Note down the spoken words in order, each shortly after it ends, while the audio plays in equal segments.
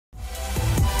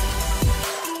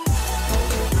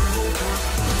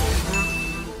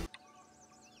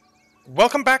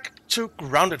Welcome back to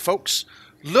Grounded, folks.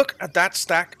 Look at that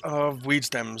stack of weed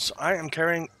stems. I am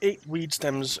carrying 8 weed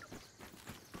stems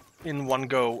in one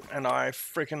go, and I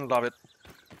freaking love it.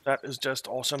 That is just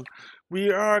awesome. We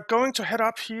are going to head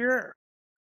up here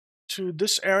to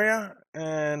this area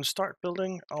and start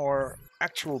building our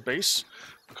actual base,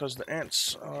 because the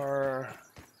ants are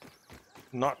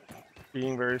not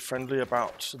being very friendly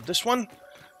about this one.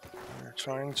 They're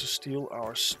trying to steal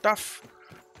our stuff,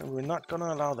 and we're not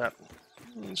gonna allow that.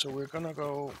 So we're gonna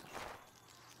go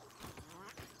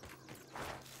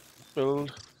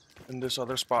build in this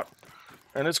other spot.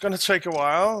 And it's gonna take a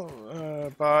while,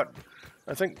 but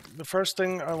I think the first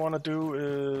thing I want to do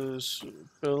is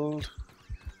build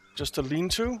just a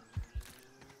lean-to.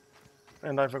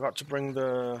 And I forgot to bring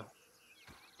the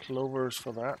clovers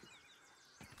for that.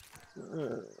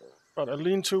 But a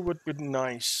lean-to would be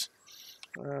nice.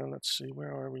 Let's see,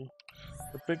 where are we?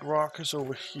 The big rock is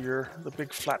over here. The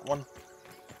big flat one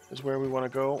is where we want to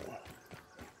go.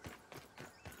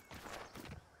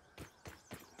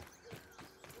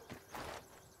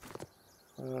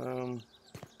 Can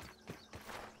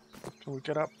we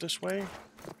get up this way?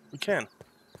 We can.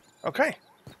 Okay,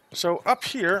 so up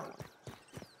here,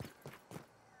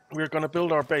 we're going to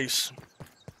build our base.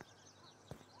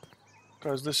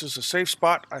 Because this is a safe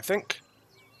spot, I think.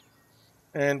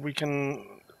 And we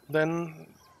can then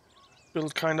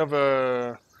build kind of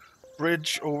a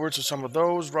bridge over to some of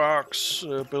those rocks,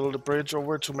 build a bridge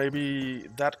over to maybe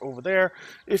that over there,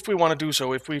 if we want to do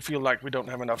so, if we feel like we don't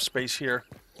have enough space here.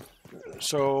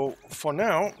 So for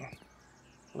now,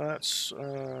 let's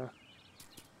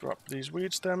drop these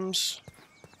weed stems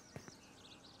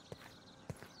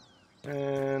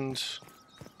and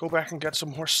go back and get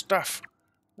some more stuff.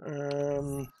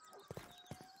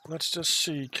 Let's just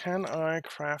see, can I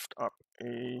craft up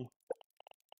a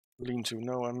lean-to?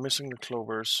 No, I'm missing the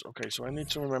clovers. Okay, so I need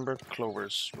to remember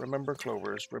clovers. Remember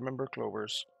clovers. Remember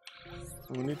clovers.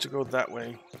 We need to go that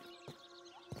way.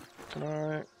 Can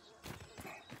I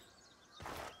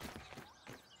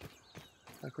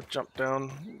could jump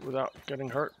down without getting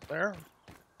hurt there.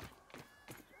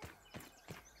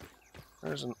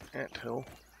 There's an anthill.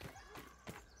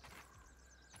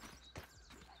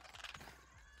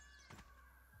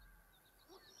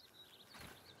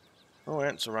 No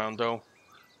ants around though.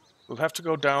 We'll have to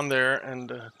go down there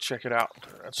and check it out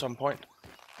at some point.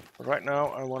 But right now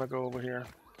I want to go over here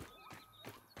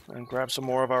and grab some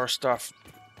more of our stuff.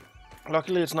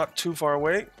 Luckily it's not too far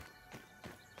away.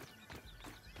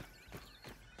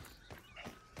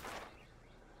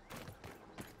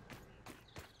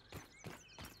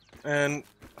 And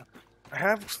I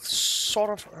have sort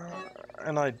of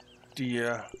an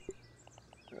idea.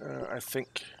 I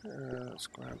think. Let's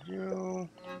grab you.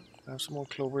 I have some more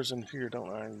clovers in here,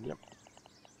 don't I? Yep.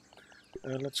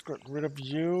 Let's get rid of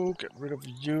you. Get rid of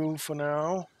you for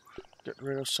now. Get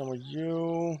rid of some of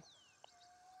you.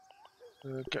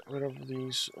 Get rid of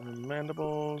these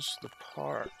mandibles, the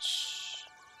parts.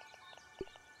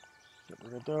 Get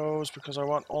rid of those because I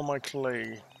want all my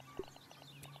clay.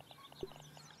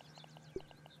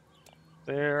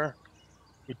 There.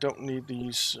 We don't need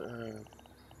these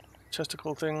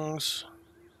testicle things.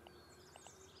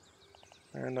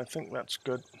 And I think that's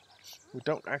good. We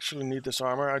don't actually need this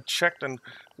armor. I checked, and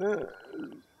the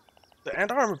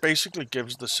ant armor basically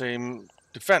gives the same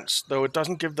defense, though it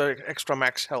doesn't give the extra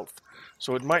max health.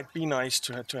 So it might be nice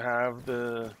to have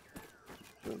the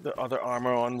other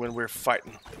armor on when we're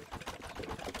fighting.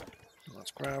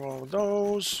 Let's grab all of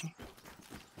those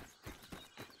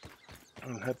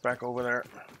and head back over there.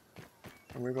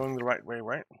 And we're going the right way,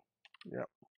 right? Yep.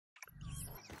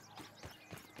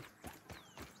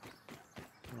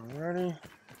 Alrighty.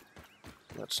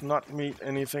 Let's not meet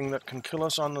anything that can kill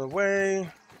us on the way.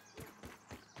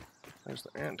 There's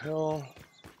the anthill.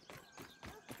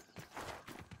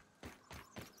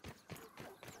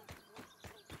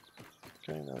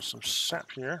 Okay, there's some sap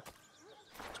here.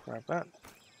 Let's grab that.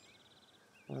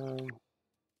 And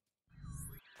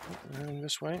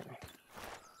this way.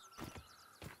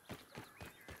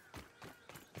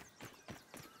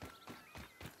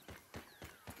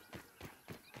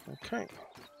 Okay.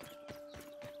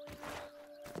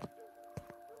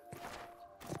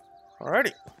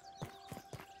 Alrighty.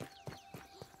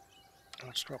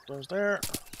 Let's drop those there.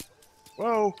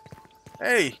 Whoa!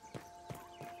 Hey!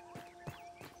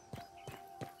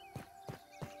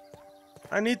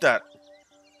 I need that.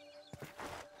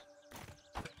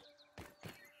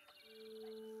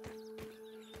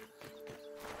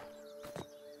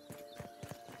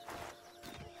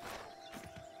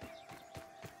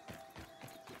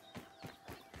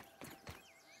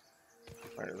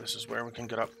 Alright, this is where we can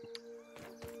get up.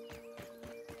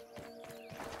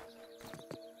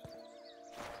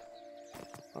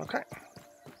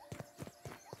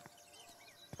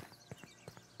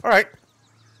 Alright.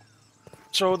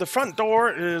 So the front door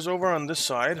is over on this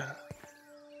side,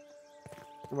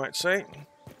 you might say.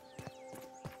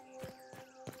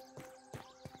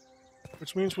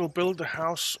 Which means we'll build the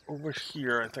house over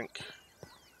here, I think.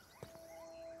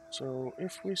 So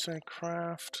if we say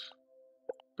craft,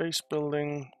 base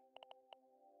building,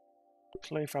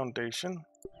 clay foundation,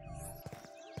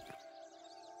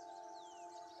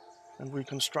 and we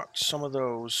construct some of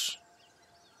those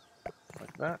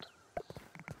like that.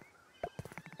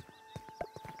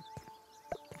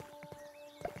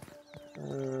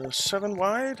 Seven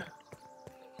wide?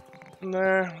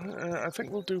 Nah, I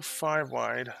think we'll do 5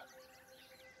 wide.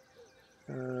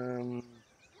 Yeah,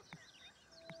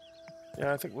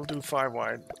 I think we'll do 5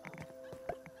 wide.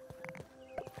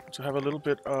 To have a little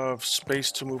bit of space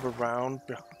to move around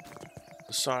the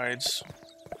sides.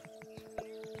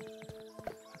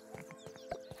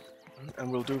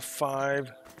 And we'll do 5.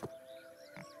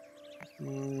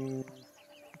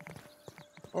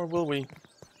 Or will we?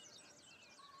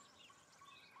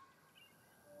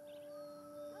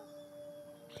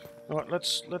 You know what,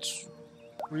 let's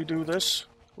redo this.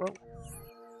 Well,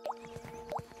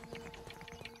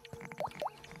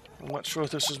 I'm not sure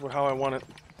if this is how I want it.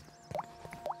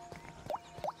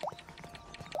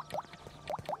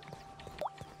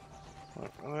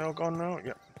 Right, are they all gone now?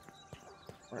 Yep.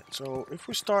 Right, so if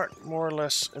we start more or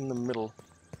less in the middle,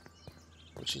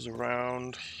 which is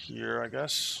around here, I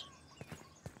guess,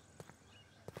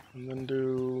 and then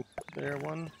do there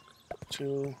 1,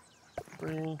 2,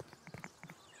 3,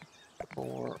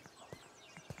 4,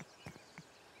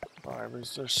 5.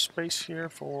 Is there space here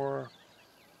for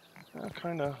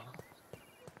kind of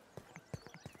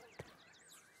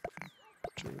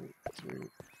 2, 3,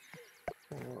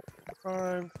 4,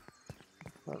 5?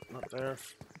 No, not there.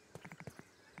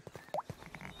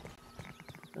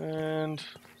 And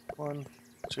 1,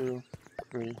 2,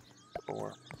 3,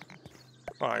 4,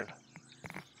 5.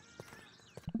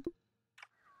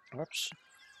 Whoops.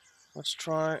 Let's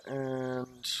try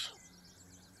and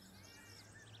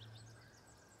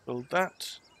build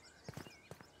that.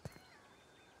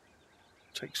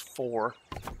 Takes 4.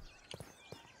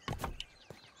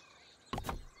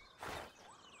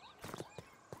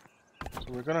 So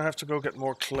we're gonna have to go get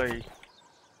more clay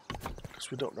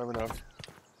because we don't have enough.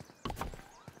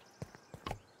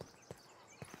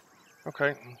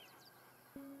 Okay.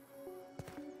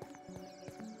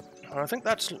 I think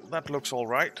that looks all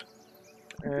right.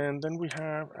 And then we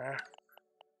have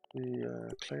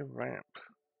the clay ramp.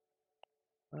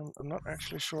 I'm not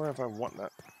actually sure if I want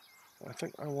that. I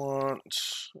think I want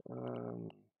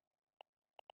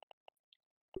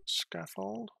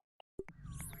scaffold.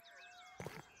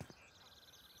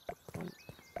 1,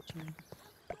 2,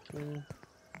 3.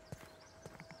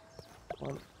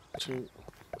 1, 2,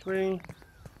 3.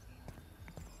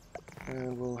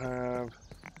 And we'll have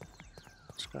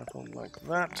scaffold like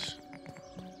that.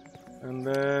 And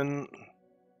then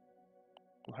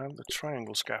we'll have the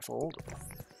triangle scaffold.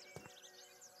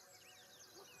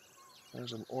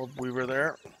 There's an orb weaver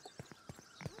there.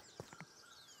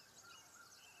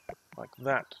 Like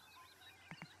that.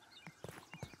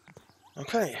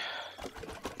 Okay.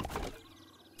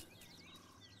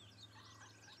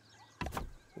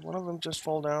 Did one of them just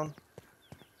fall down?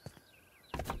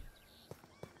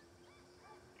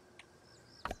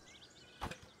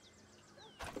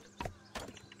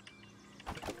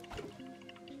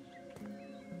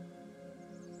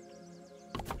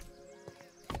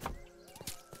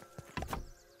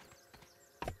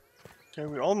 Okay,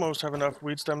 we almost have enough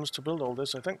weed stems to build all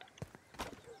this, I think.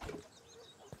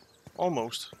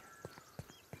 Almost.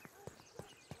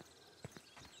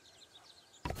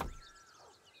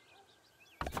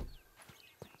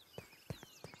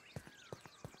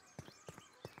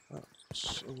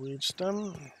 That's a weed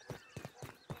stem.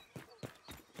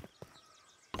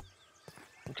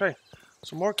 Okay,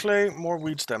 so more clay, more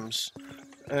weed stems.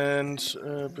 And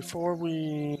before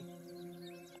we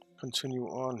continue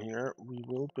on here, we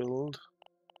will build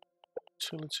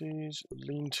utilities,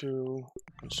 lean-to,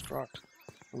 construct.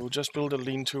 We'll just build a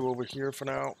lean-to over here for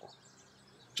now,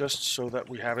 just so that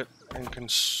we have it and can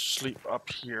sleep up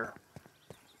here.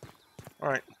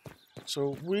 Alright,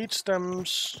 so weed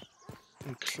stems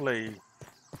and clay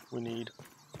we need.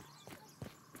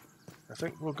 I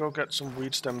think we'll go get some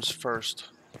weed stems first.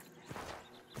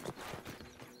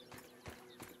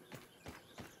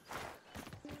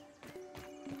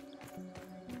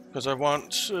 Because I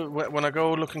want, when I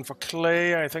go looking for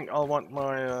clay, I think I'll want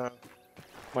my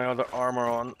my other armor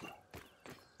on.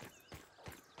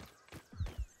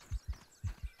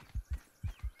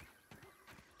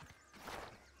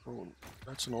 Oh,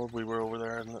 that's an orb weaver over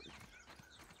there, isn't it?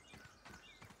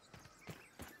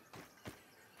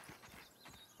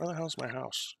 Where the hell's my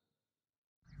house?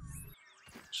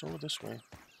 So this way.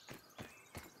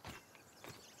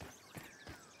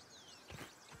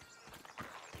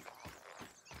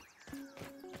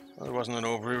 Oh, there wasn't an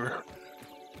overriver.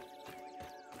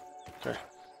 Okay.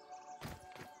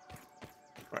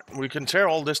 Right, we can tear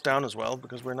all this down as well,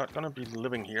 because we're not going to be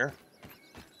living here.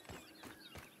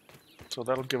 So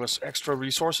that'll give us extra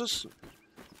resources.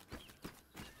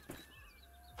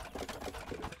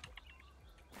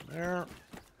 There.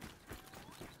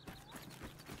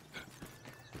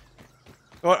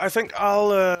 Well, I think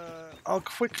I'll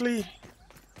quickly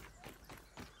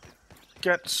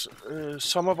get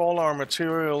some of all our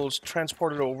materials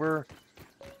transported over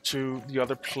to the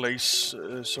other place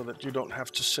so that you don't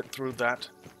have to sit through that.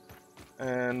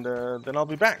 And then I'll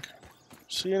be back.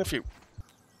 See you in a few.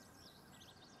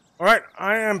 Alright,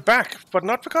 I am back, but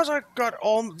not because I got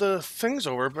all the things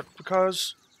over, but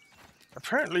because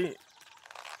apparently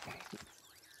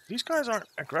these guys aren't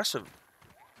aggressive.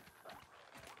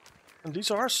 And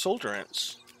these are soldier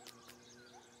ants.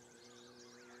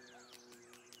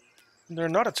 They're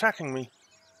not attacking me.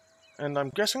 And I'm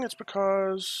guessing it's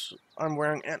because I'm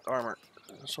wearing ant armor.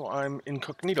 So I'm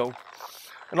incognito.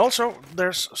 And also,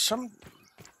 there's some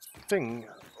thing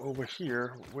over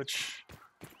here, which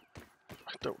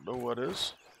I don't know what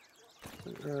is.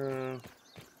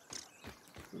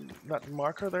 That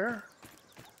marker there?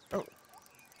 Oh.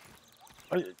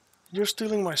 You're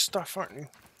stealing my stuff, aren't you?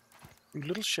 You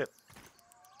little shit.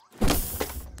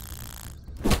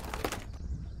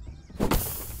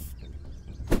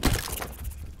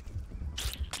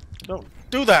 Don't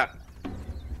do that!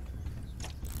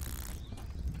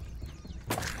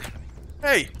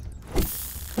 Hey!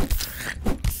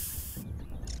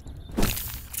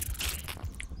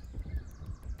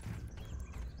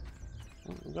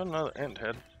 We got another ant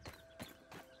head.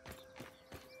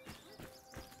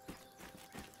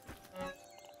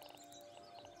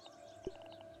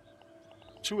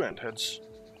 Two ant heads.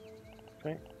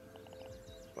 Okay.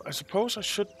 I suppose I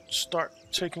should start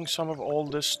taking some of all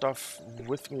this stuff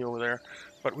with me over there,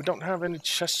 but we don't have any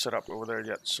chests set up over there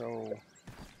yet, so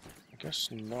I guess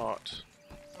not.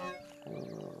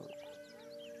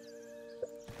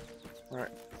 Alright.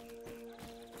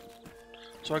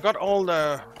 So I got all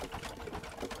the...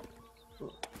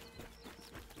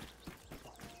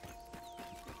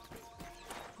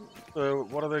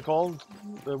 what are they called?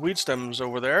 The weed stems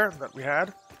over there that we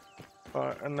had.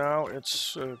 And now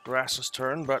it's grass's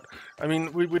turn, but I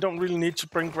mean, we don't really need to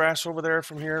bring grass over there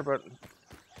from here, but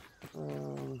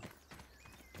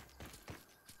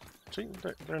see,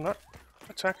 they're not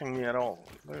attacking me at all.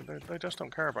 They just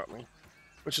don't care about me,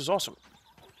 which is awesome.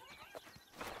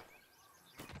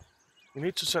 We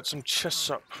need to set some chests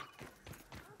up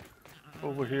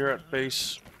over here at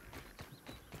base.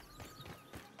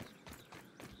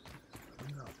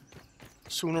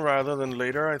 Sooner rather than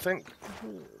later, I think.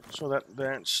 So that they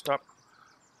don't stop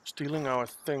stealing our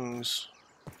things.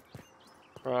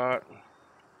 But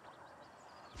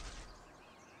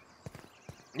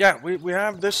yeah, we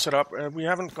have this set up. We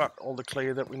haven't got all the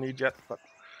clay that we need yet, but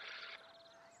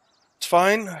it's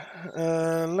fine.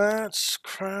 Let's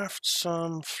craft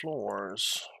some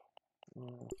floors.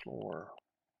 Floor.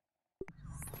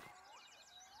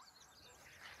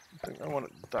 I think I want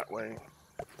it that way.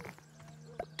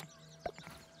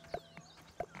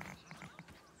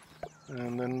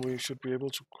 And then we should be able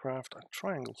to craft a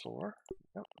triangle floor.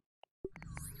 Yep.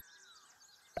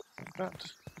 Like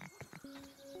that.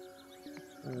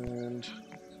 And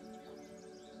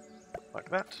like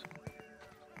that.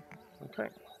 Okay.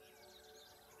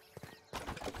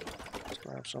 Let's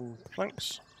grab some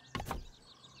planks.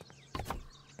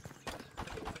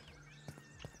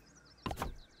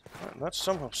 Right, that's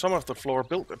some of the floor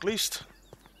built at least.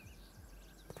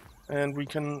 And we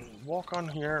can walk on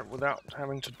here without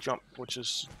having to jump, which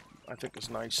is, I think, is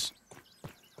nice.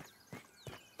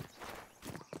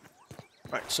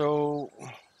 Right, so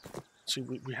see,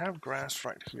 we have grass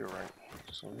right here, right?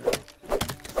 So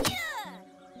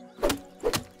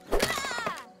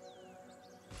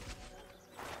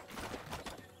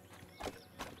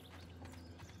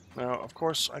now, of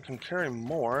course, I can carry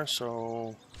more,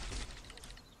 so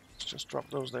let's just drop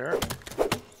those there.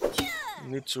 I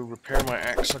need to repair my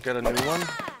axe. I'll get a new one.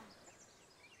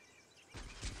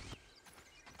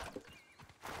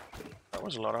 That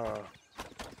was a lot of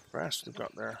grass we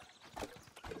got there.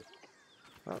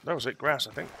 Oh, that was it, grass,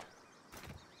 I think.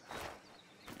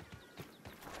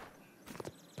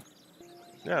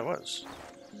 Yeah, it was.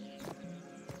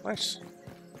 Nice.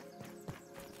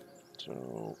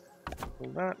 So,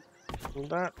 pull that, pull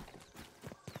that.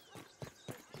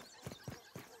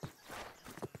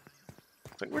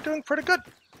 I think we're doing pretty good.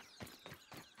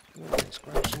 Let's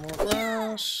grab some more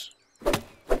grass.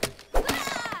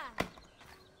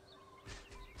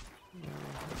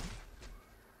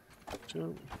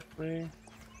 2, 3.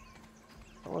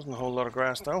 That wasn't a whole lot of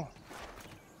grass though.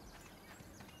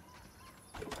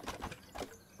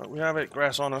 But we have 8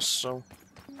 grass on us, so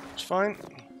it's fine.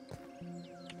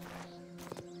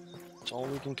 It's all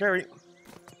we can carry.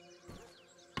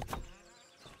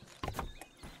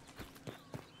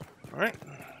 Alright.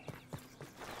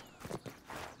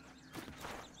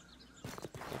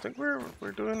 I think we're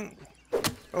doing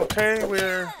okay.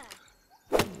 We're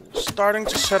starting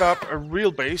to set up a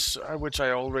real base, which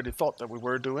I already thought that we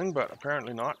were doing, but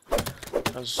apparently not.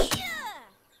 Because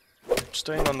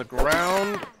staying on the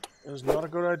ground is not a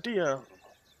good idea.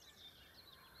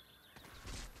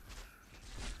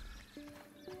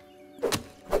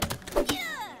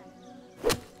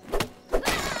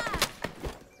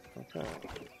 Okay.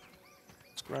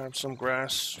 Let's grab some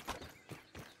grass.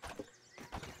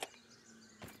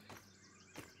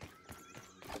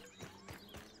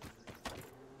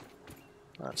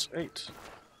 That's 8.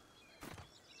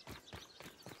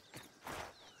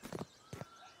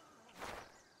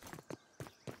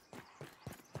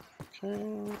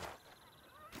 Okay.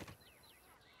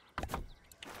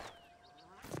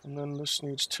 And then this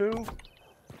needs 2.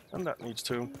 And that needs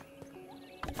 2.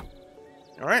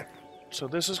 Alright. So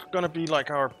this is gonna be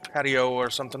like our patio or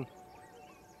something.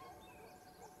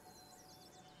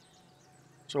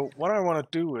 So what I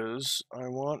want to do is, I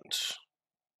want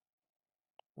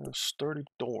a sturdy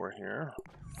door here.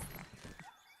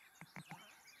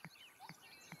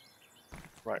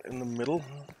 Right in the middle.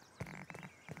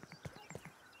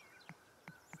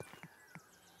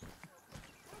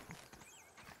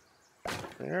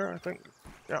 There, I think.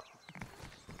 Yeah.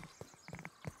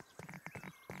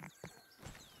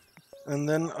 And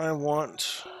then I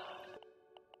want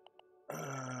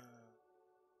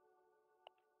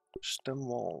stem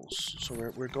walls. So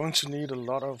we're going to need a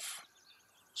lot of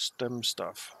stem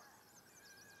stuff.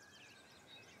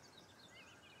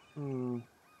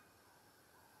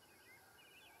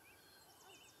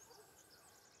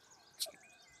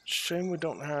 Shame we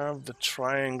don't have the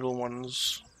triangle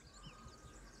ones.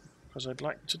 Because I'd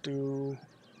like to do...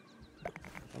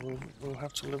 We'll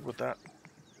have to live with that.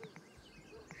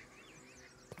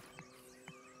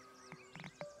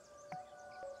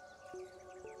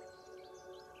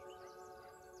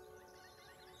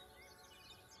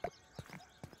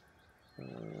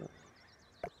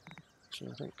 So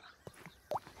I think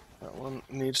that one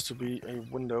needs to be a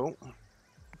window.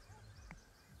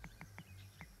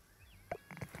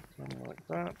 Something like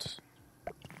that.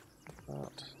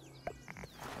 That.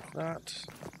 Like that.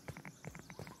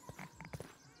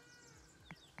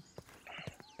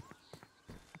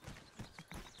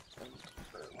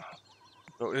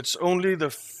 So it's only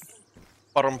the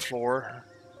bottom floor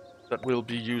that we'll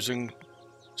be using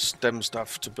stem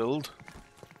stuff to build.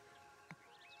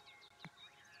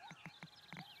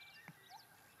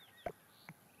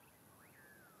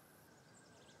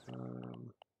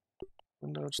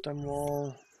 Window stem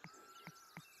wall.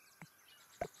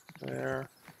 There.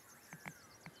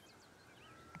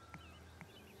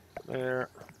 There.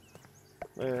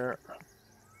 There.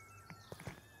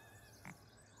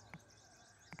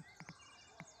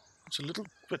 It's a little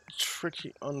bit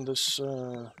tricky on this.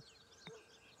 There.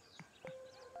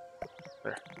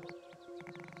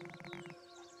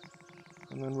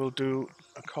 And then we'll do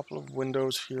a couple of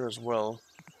windows here as well.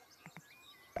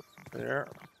 There.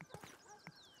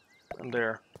 And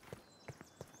there.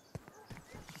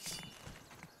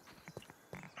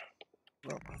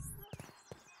 Oh.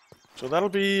 So that'll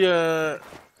be the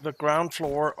ground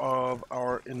floor of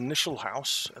our initial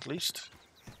house, at least.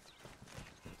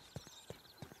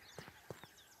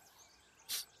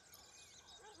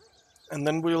 And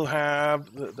then we'll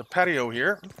have the patio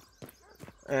here.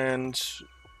 And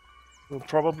we'll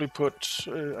probably put,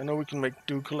 I know we can make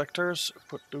dew collectors,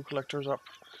 put dew collectors up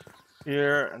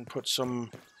here and put some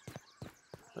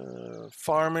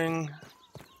farming,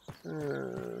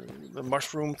 the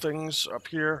mushroom things up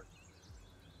here.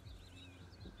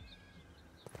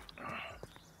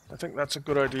 I think that's a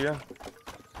good idea.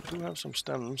 We do have some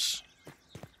stems.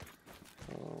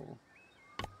 So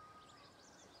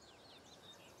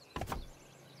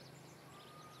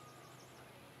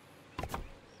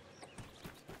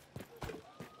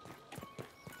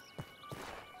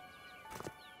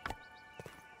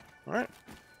alright.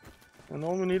 And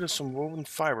all we need is some woven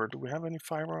fiber. Do we have any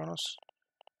fiber on us?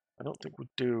 I don't think we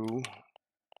do.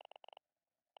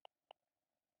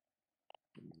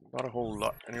 Not a whole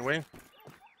lot, anyway.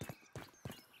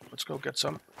 Let's go get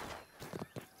some.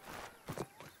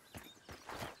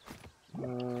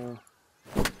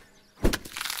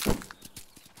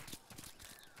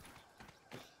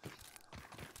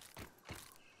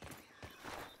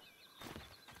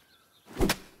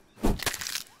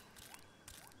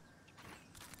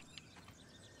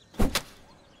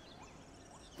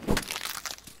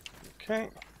 Okay.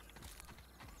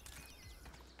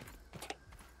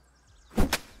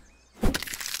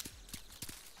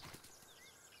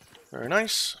 Very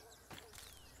nice.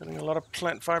 Getting a lot of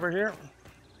plant fiber here.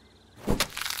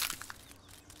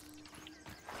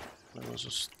 There was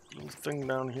this little thing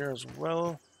down here as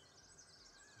well.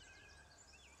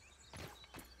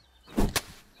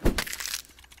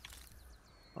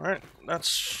 Alright, that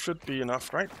should be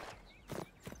enough, right?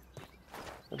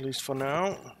 At least for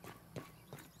now.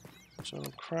 So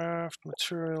craft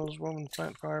materials, woven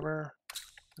plant fiber.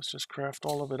 Let's just craft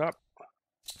all of it up.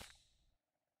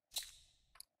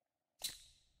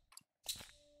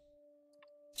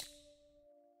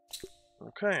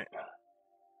 Okay.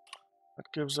 That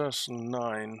gives us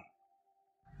 9.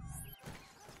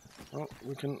 Well,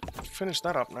 we can finish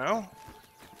that up now.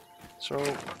 So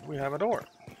we have a door.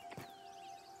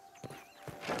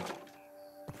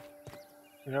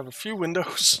 We have a few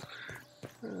windows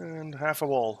and half a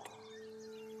wall.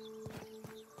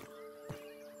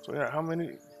 So yeah, how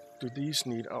many do these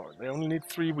need? Oh, they only need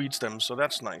 3 weed stems, so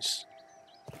that's nice.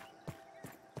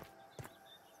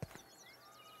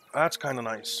 That's kind of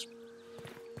nice.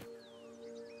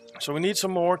 So we need some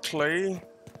more clay.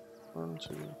 1,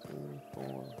 2, 3,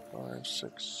 4, 5,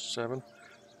 6, 7.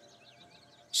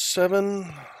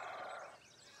 7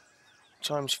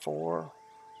 times 4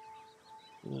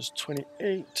 is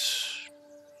 28.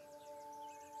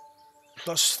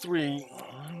 Plus 3.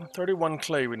 31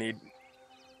 clay we need.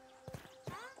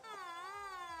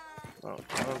 Oh,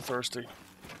 I'm thirsty.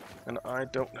 And I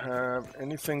don't have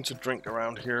anything to drink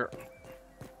around here.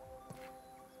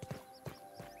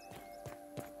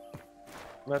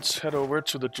 Let's head over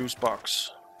to the juice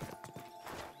box.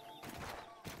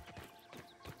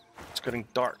 It's getting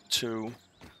dark too,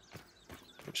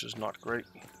 which is not great.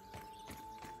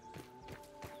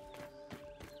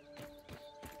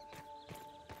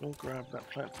 We'll grab that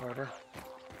plant fiber.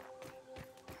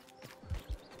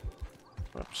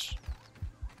 Oops.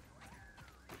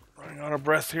 Running out of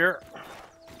breath here.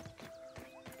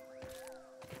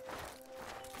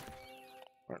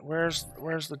 Right,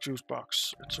 where's the juice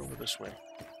box? It's over this way.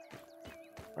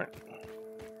 Right.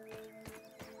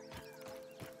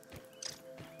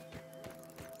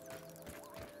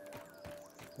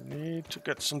 We need to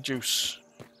get some juice.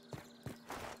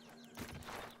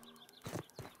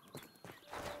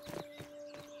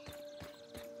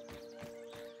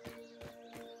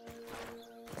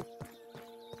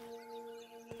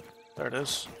 There it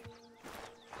is.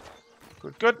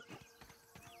 Good, good.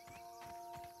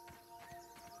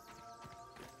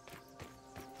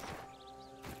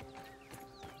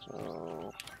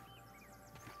 So,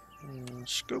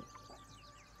 scoop,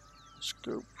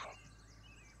 scoop,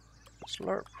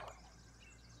 slurp,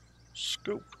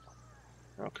 scoop.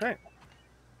 Okay.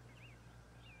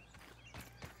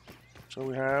 So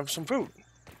we have some food.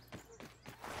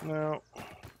 Now,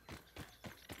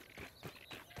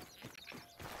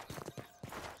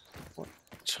 what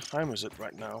time is it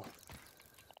right now?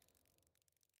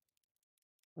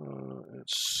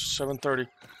 It's 7:30.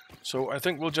 So I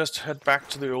think we'll just head back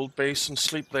to the old base and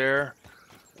sleep there,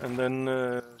 and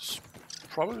then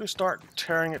probably start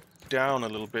tearing it down a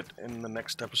little bit in the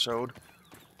next episode,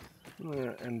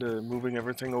 and moving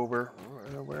everything over.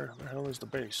 Where the hell is the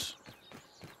base?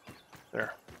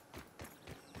 There.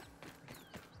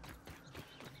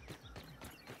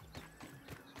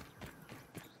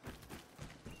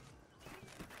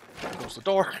 Close the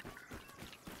door.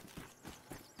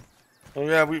 Oh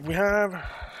yeah, we have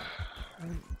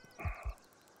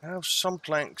some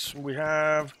planks. We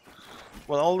have,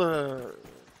 well, all the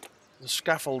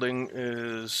scaffolding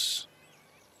is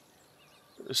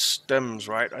stems,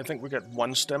 right? I think we get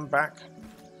 1 stem back,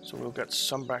 so we'll get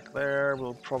some back there.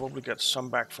 We'll probably get some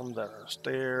back from the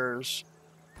stairs,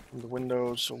 from the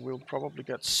windows, so we'll probably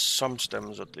get some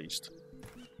stems at least.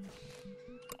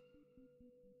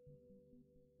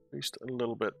 At least a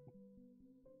little bit.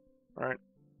 Alright.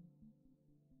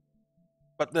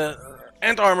 But the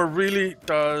ant armor really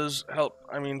does help.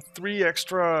 I mean, 3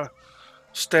 extra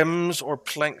stems or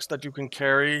planks that you can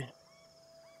carry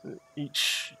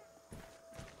each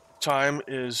time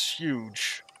is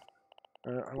huge.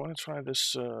 I want to try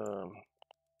this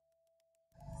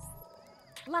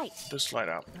light. This light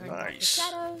out. Burn Nice. the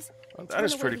shadows, Oh, that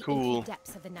is pretty the cool.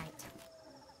 depths of the night.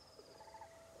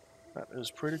 That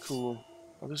is pretty cool.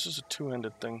 Oh, this is a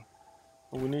 2-handed thing.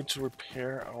 We need to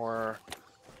repair our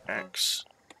axe.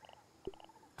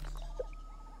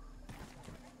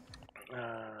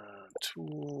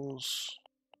 Tools.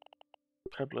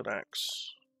 Pebblet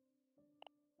axe.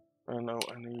 No,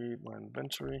 I need my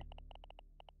inventory.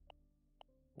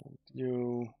 And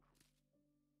you.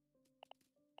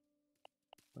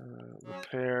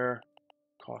 Repair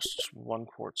costs 1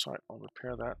 quartzite. I'll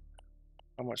repair that.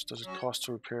 How much does it cost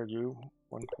to repair you?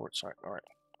 1 quartzite. Alright.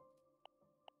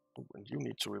 And you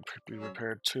need to be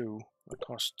repaired too. It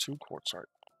costs 2 quartzite.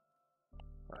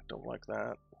 I don't like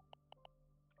that.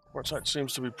 Quartzite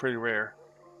seems to be pretty rare.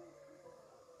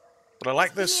 But I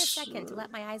like this. Give me a second to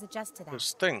let my eyes adjust to that.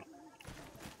 This thing.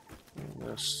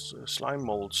 This slime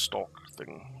mold stalk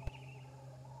thing.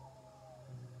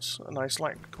 It's a nice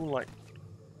light, cool light.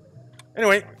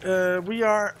 Anyway, we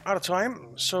are out of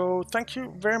time, so thank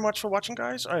you very much for watching,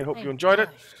 guys. I hope you enjoyed it.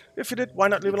 If you did, why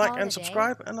not leave a like and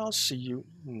subscribe, and I'll see you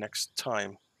next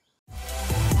time.